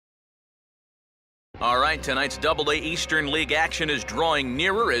All right, tonight's Double-A Eastern League action is drawing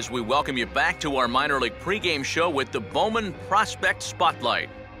nearer as we welcome you back to our minor league pregame show with the Bowman Prospect Spotlight.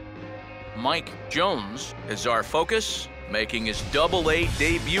 Mike Jones is our focus, making his Double-A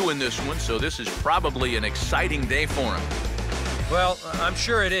debut in this one, so this is probably an exciting day for him. Well, I'm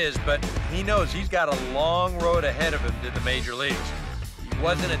sure it is, but he knows he's got a long road ahead of him to the major leagues. He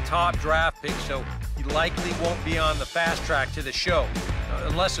wasn't a top draft pick, so he likely won't be on the fast track to the show.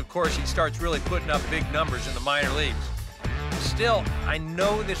 Unless, of course, he starts really putting up big numbers in the minor leagues. Still, I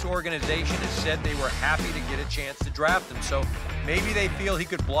know this organization has said they were happy to get a chance to draft him, so maybe they feel he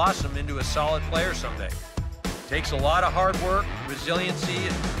could blossom into a solid player someday. It takes a lot of hard work, resiliency,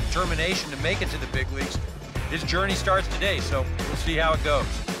 and determination to make it to the big leagues. His journey starts today, so we'll see how it goes.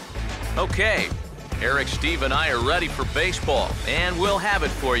 Okay, Eric, Steve, and I are ready for baseball, and we'll have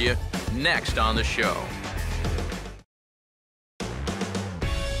it for you next on the show.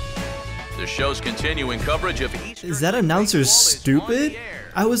 The show's continuing coverage of each. Is that announcer stupid?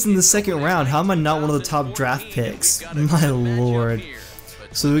 I was in the second round. How am I not one of the top draft picks? My lord.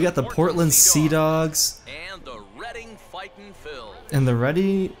 So we got the Portland Sea Dogs and the Reading Fightin' Phils. And the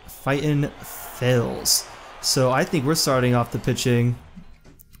Reading Fightin' Phils. So I think we're starting off the pitching.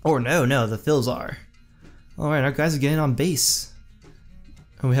 Or no, the Phils are. Alright, our guys are getting on base.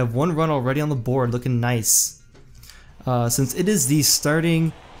 And we have one run already on the board, looking nice. Since it is the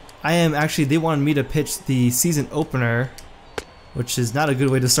starting, they wanted me to pitch the season opener, which is not a good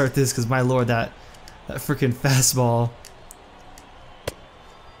way to start this because my lord, that freaking fastball.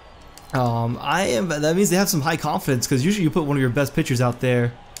 That means they have some high confidence because usually you put one of your best pitchers out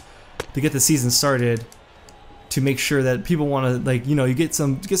there to get the season started to make sure that people want to, you get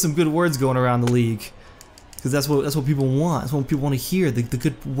some good words going around the league because that's what people want. That's what people want to hear, the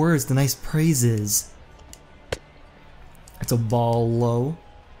good words, the nice praises. It's a ball low.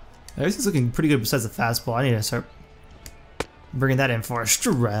 Everything's looking pretty good besides the fastball. I need to start bringing that in for a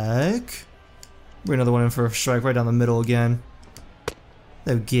strike. Bring another one in for a strike right down the middle again.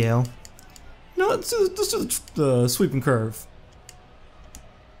 There we go. No, let's do the sweeping curve.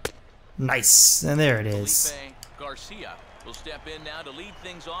 Nice, and there it is.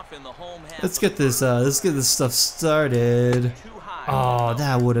 Let's get this stuff started. Oh,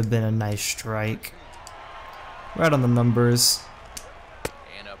 that would have been a nice strike. Right on the numbers.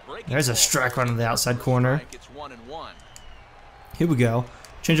 There's a strike right on the outside corner. Here we go.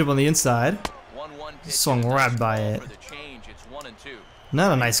 Change up on the inside. Swung right by it.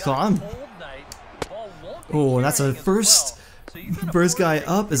 Not a nice call. Oh, and that's a first guy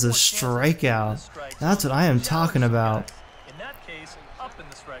up is a strikeout. That's what I am talking about.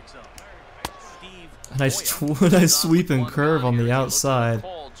 A nice sweeping curve on the outside.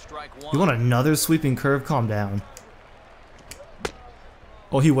 You want another sweeping curve? Calm down.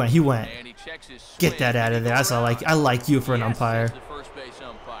 Oh, he went. Get that out of there. I like you for an umpire.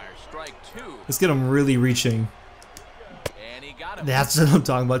 Let's get him really reaching. That's what I'm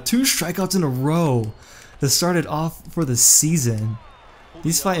talking about. 2 strikeouts in a row that started off for the season.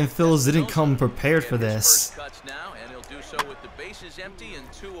 These Fightin' Phils didn't come prepared for this.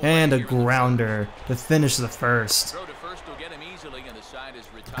 And a grounder to finish the first.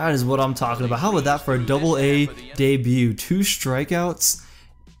 That is what I'm talking about. How about that for a Double-A debut? 2 strikeouts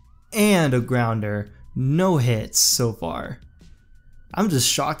and a grounder. No hits so far. I'm just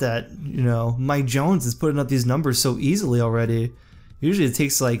shocked that, Mike Jones is putting up these numbers so easily already. Usually it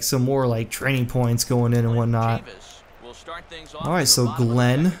takes some more training points going in and whatnot. Alright, so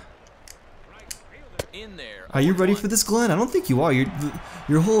Glenn. Are you ready for this, Glenn? I don't think you are.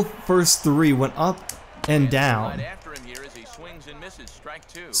 Your whole first 3 went up and down.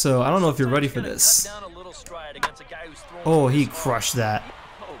 So I don't know if you're ready for this. Oh, he crushed that.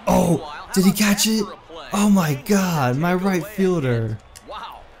 Oh, did he catch it? Oh my god, my right fielder.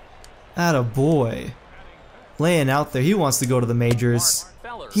 Atta boy. Laying out there, he wants to go to the majors.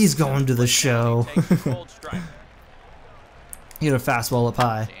 He's going to the show. He had a fastball up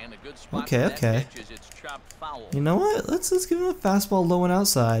high. Okay. You know what? Let's give him a fastball low and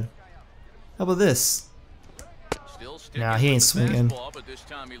outside. How about this? Nah, he ain't swinging.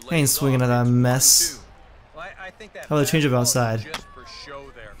 He ain't swinging at that mess. How about a change up outside?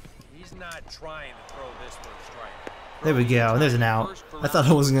 There we go, and there's an out. I thought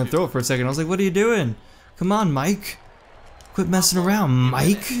I wasn't going to throw it for a second. I was like, what are you doing? Come on, Mike. Quit messing around,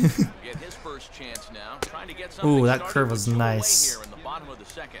 Mike. Ooh, that curve was nice.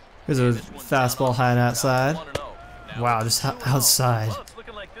 Here's a fastball high and outside. Wow, just outside.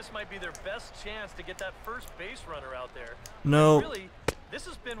 No.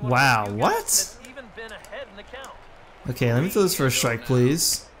 Wow, what? Okay, let me throw this for a strike,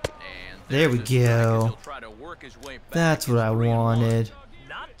 please. There we go. That's what I wanted.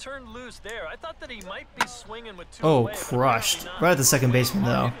 Not turned loose there. I thought that he might be swinging with two Oh, away, but crushed. apparently not. Right at the second baseman,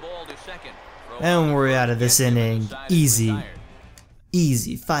 though. And we're out of this inning. Easy.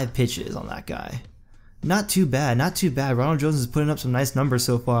 Easy. 5 pitches on that guy. Not too bad. Not too bad. Ronald Jones is putting up some nice numbers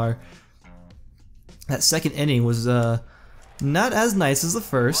so far. That second inning was not as nice as the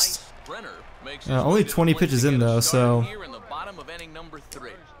first. Only 20 pitches in, though, so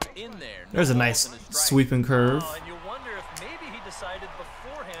there's a nice sweeping curve. And you wonder if maybe he decided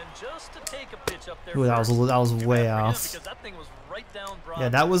beforehand just to take a pitch up there. Ooh, that was way off. Because that thing was right down broad. Yeah,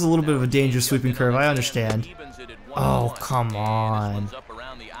 that was a little bit of a dangerous sweeping curve. I understand. Oh, come on.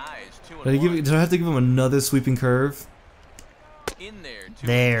 Did I have to give him another sweeping curve?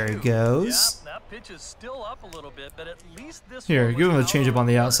 There it goes. That pitch is still up a little bit, but at least this Here, one give him a was changeup on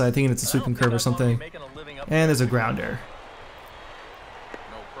the outside, thinking it's a I don't sweeping think curve or I'd wanna be something. making a living up And there's a there. grounder.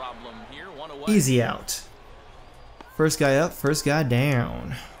 Easy out. First guy up, first guy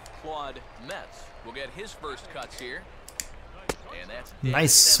down.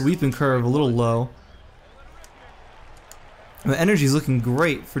 Nice sweeping curve, a little low. The energy's looking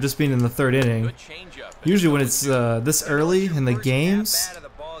great for just being in the third inning. Usually when it's this early in the games,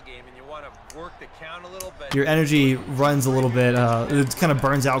 your energy runs a little bit, it kind of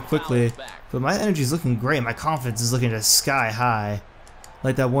burns out quickly. But my energy's looking great, my confidence is looking just sky high.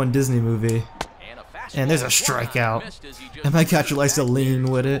 Like that one Disney movie. And there's a strikeout. And my catcher likes to lean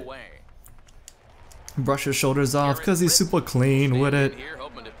with it. Brush his shoulders off because he's super clean with it.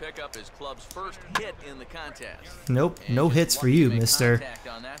 Nope, no hits for you, mister.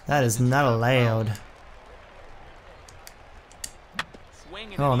 That is not allowed.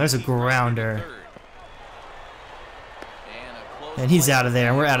 Oh, and there's a grounder. And he's out of there,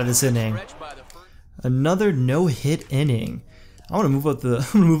 and we're out of this inning. Another no-hit inning. I want to move up the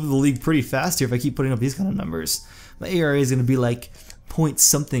league pretty fast here if I keep putting up these kind of numbers. My ERA is going to be like point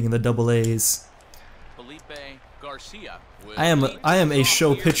something in the double A's. I am a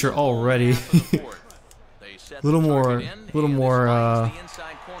show pitcher already. little more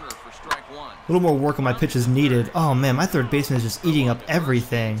work on my pitch is needed. Oh man, my third baseman is just eating up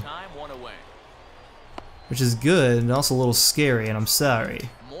everything, which is good and also a little scary. And I'm sorry.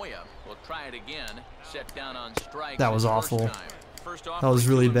 That was awful. That was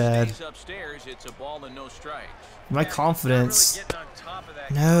really bad. My confidence.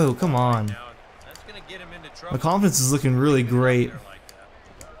 No, come on. My confidence is looking really great.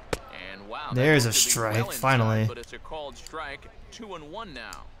 There's a strike, finally.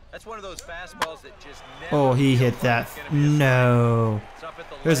 Oh, he hit that. No.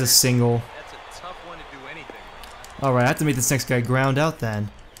 There's a single. Alright, I have to make this next guy ground out then.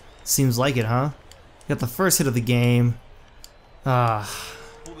 Seems like it, huh? Got the first hit of the game.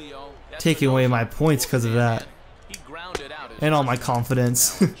 Taking away my points because of that. And all my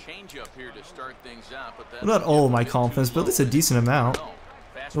confidence. Well, not all of my confidence, but at least a decent amount.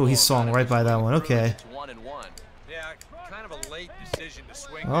 Oh, he swung right by that one. Okay.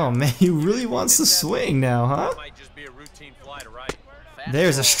 Oh man, he really wants to swing now, huh?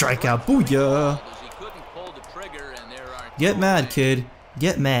 There's a strikeout. Booyah! Get mad, kid.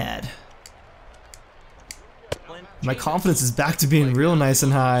 Get mad. My confidence is back to being real nice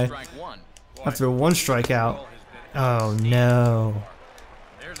and high after one strikeout. Oh no.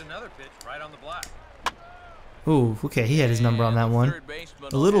 Ooh, okay, he had his number on that one.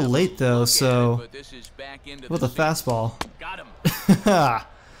 A little late though, so with a fastball.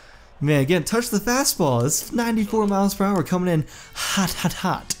 Man, again, touch the fastball. It's 94 miles per hour coming in hot, hot,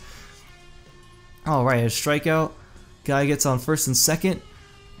 hot. Alright, a strikeout. Guy gets on first and second.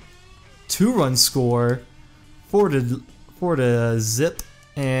 2-run score. 4 to zip.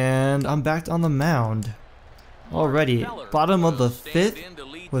 And I'm back on the mound. Already, bottom of the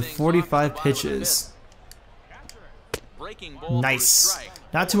 5th with 45 pitches. Nice.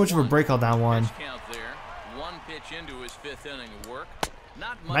 Not too much of a break on that one.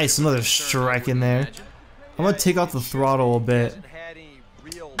 Nice, another strike in there. I'm going to take off the throttle a bit.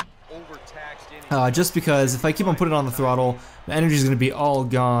 Just because if I keep on putting on the throttle, my energy is going to be all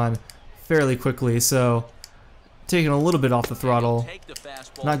gone fairly quickly. So, taking a little bit off the throttle.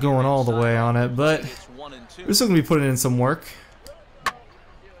 Not going all the way on it, but we're still going to be putting in some work.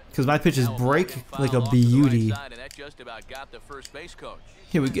 Because my pitches break like a beauty.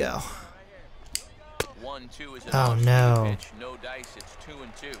 Here we go. Oh no.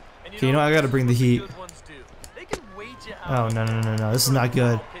 Okay, you know I gotta bring the heat. Oh no no no no, this is not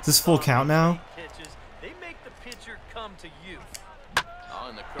good. Is this full count now?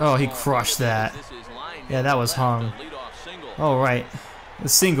 Oh, he crushed that. Yeah, that was hung. Alright. a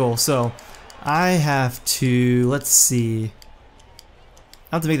single. So I have to, let's see.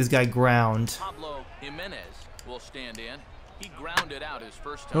 I have to make this guy ground. Pablo Jimenez will stand in. He grounded out his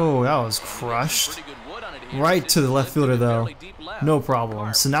first time. Oh, that was crushed. Right to the left fielder though. No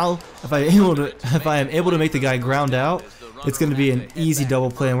problem. So now if I am able to make the guy ground out, it's going to be an easy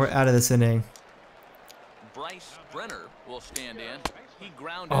double play and we're out of this inning. Bryce Brenner will stand in. He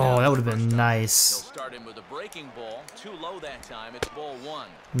grounded Oh, out that would have his been first time. nice. He'll start him with a breaking ball. Too low that time. It's ball one.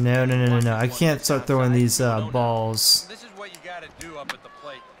 No. I can't start throwing these balls. This is what you got to do up at the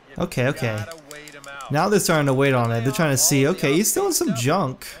plate. Okay. Gotta wait him out. Now they're starting to wait on it. They're trying to see, okay, he's throwing some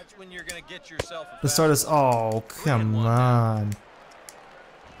junk. That's when you're gonna get yourself a The start is, oh, come on. And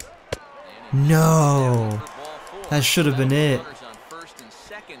he No. for ball four. That should have been it. Runners on first and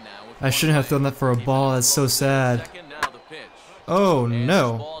second now with I shouldn't have thrown that for a ball. That's so sad. second, now the pitch. Oh, And this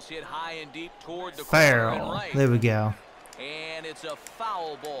no. ball's hit high and deep toward the corner and Foul. right. There we go. And it's a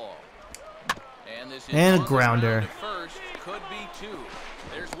foul ball. And this is And a on the grounder. ground to first. Could be two.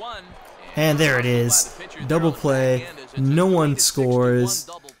 There's one. And there it is. Double play. No one scores.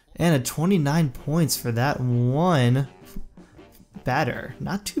 And a 29 points for that one batter.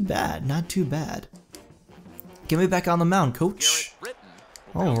 Not too bad. Not too bad. Get me back on the mound, coach.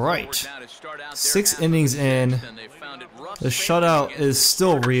 All right. 6 innings in. The shutout is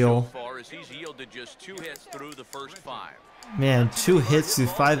still real. Man, 2 hits through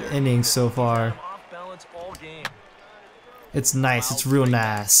 5 innings so far. Off balance all game. It's nice. It's real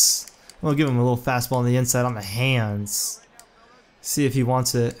nice. We'll give him a little fastball on the inside on the hands. See if he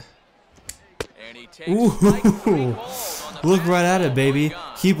wants it. Ooh, look right at it, baby.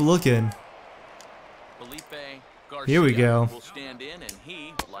 Keep looking. Here we go.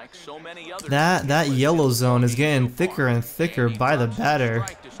 That yellow zone is getting thicker and thicker by the batter.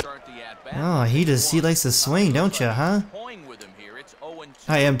 Oh, he likes to swing, don't you, huh?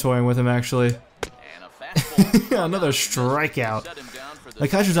 I am toying with him actually. Another strikeout. The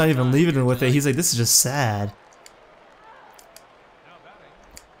catcher's not even leaving him with it. He's like, this is just sad.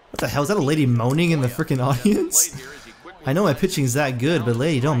 What the hell? Is that a lady moaning in the freaking audience? I know my pitching's that good, but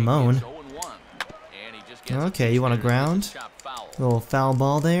lady, don't moan. Okay, you want a ground? A little foul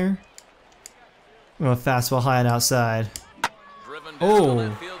ball there. A fastball high and outside.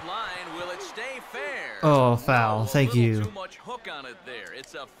 Oh. Oh, foul. Thank you.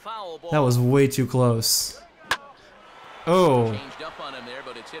 That was way too close. Oh.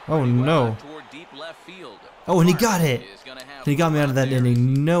 Oh no. Oh, and he got it. He got me out of that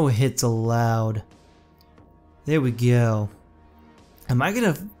inning. No hits allowed. There we go. Am I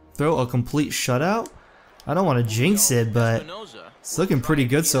gonna throw a complete shutout? I don't want to jinx it, but it's looking pretty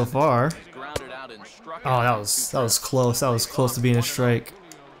good so far. Oh, that was close. That was close to being a strike.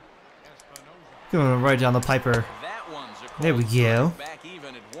 Going right down the piper. There we go.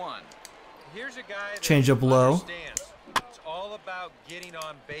 Change up low. It's all about getting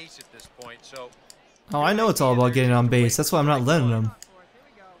on base at this point. So Oh, I know it's all about getting on base. That's why I'm not letting him.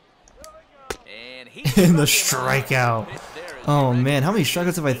 And the strikeout. Oh man, how many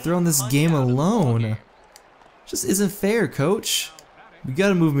strikeouts have I thrown this game alone? Just isn't fair, coach. You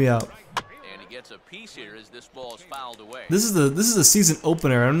gotta move me up. This is the season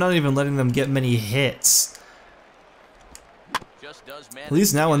opener. I'm not even letting them get many hits. At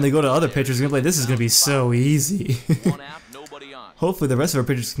least now when they go to other pitchers, they're gonna be like, this is gonna be so easy. Hopefully the rest of our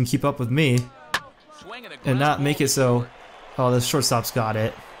pitchers can keep up with me and not make it so. Oh, the shortstop's got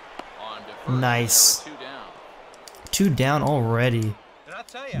it. Nice. 2 down already.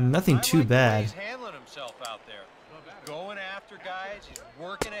 Nothing too bad. He's handling himself out there. Going after guys, he's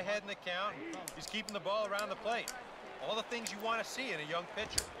working ahead in the count, he's keeping the ball around the plate. All the things you want to see in a young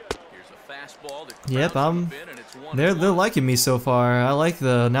pitcher. Yep, they're liking me so far. I like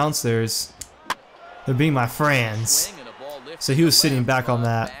the announcers. They're being my friends. So he was sitting back on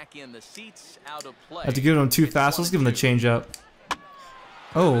that. I have to give him too fast. Let's give him the changeup.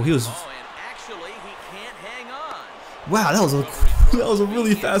 Oh, he was. Wow, that was a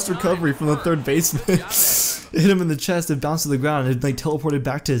really fast recovery from the third baseman. It hit him in the chest and bounced to the ground and it like teleported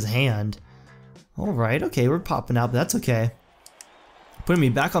back to his hand. All right, okay, we're popping out, but that's okay. Putting me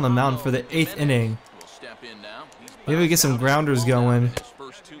back on the mound for the 8th inning. Maybe we get some grounders going.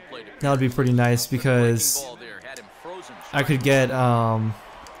 That would be pretty nice because I could get out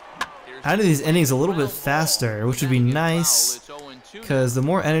of these innings a little bit faster, which would be nice. Because the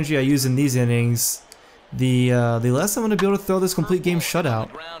more energy I use in these innings, the less I'm going to be able to throw this complete game shutout.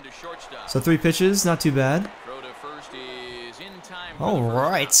 So 3 pitches, not too bad. All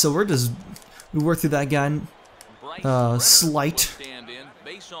right, so we worked through that guy. Slight.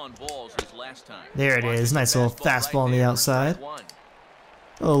 There it is. Nice little fastball on the outside.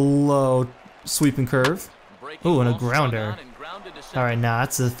 A low sweeping curve. Oh, and a grounder. Alright, nah,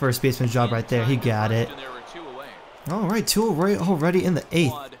 that's the first baseman's job right there. He got it. Alright, 2 away already in the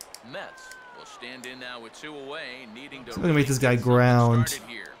 8th. So we're gonna make this guy ground.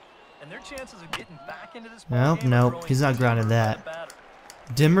 Nope, nope, he's not grounding that.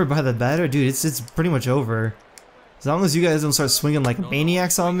 Dimmer by the batter? Dude, it's pretty much over. As long as you guys don't start swinging like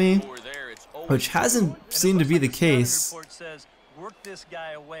maniacs on me, which hasn't seemed to be the case.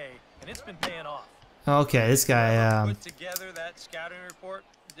 Okay, this guy,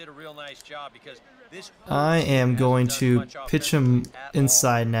 I am going to pitch him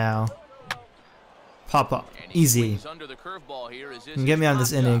inside now. Pop up. Easy. And get me out of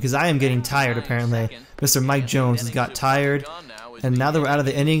this inning, because I am getting tired apparently. Mr. Mike Jones has got tired. And now that we're out of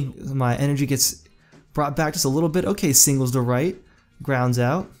the inning, my energy gets brought back just a little bit. Okay, singles to right. Grounds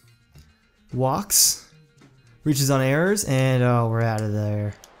out. Walks. Reaches on errors, and oh, we're out of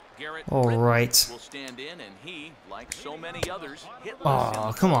there. Alright.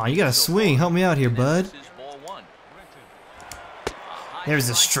 Oh, come on, you gotta swing. Help me out here, bud. There's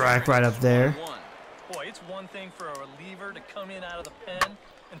a strike right up there.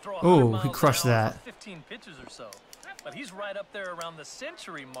 Oh, he crushed that. But he's right up there around the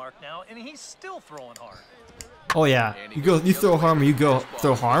century mark now, and he's still throwing hard. Oh yeah, you throw harm or you go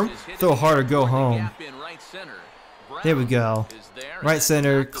throw harm, throw hard or go home. There we go. Right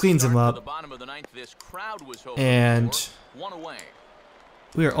center cleans him up, and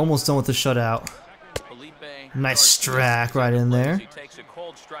we are almost done with the shutout. Nice strike right in there.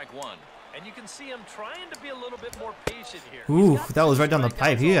 And you can see him trying to be a little bit more patient here. Ooh, that was right down the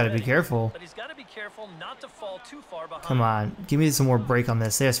pipe. He gotta be careful. But he's gotta be careful not to fall too far behind. Come on, give me some more break on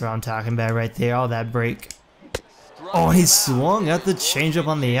this. That's what I'm talking about right there. All that break. Oh, he swung at the changeup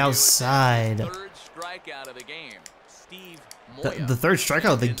on the outside. The third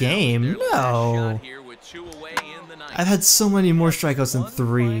strikeout of the game? No. I've had so many more strikeouts than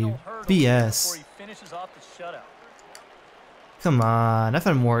 3. BS. Come on, I've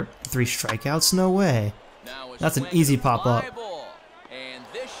had more 3 strikeouts? No way. That's an easy pop-up.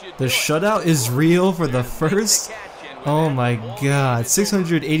 The shutout is real for the first? Oh my god,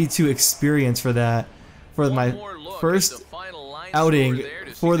 682 experience for that. For my first outing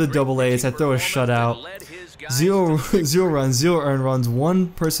for the AA-A's, I throw a shutout. 0 runs, 0 earned runs, 1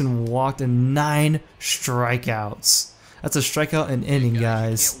 person walked, and 9 strikeouts. That's a strikeout an inning,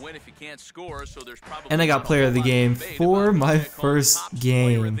 guys. And I got player of the game for my first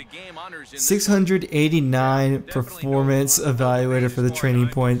game. 689 performance evaluator for the training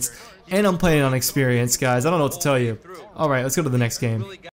points. And I'm playing on experience, guys. I don't know what to tell you. Alright, let's go to the next game.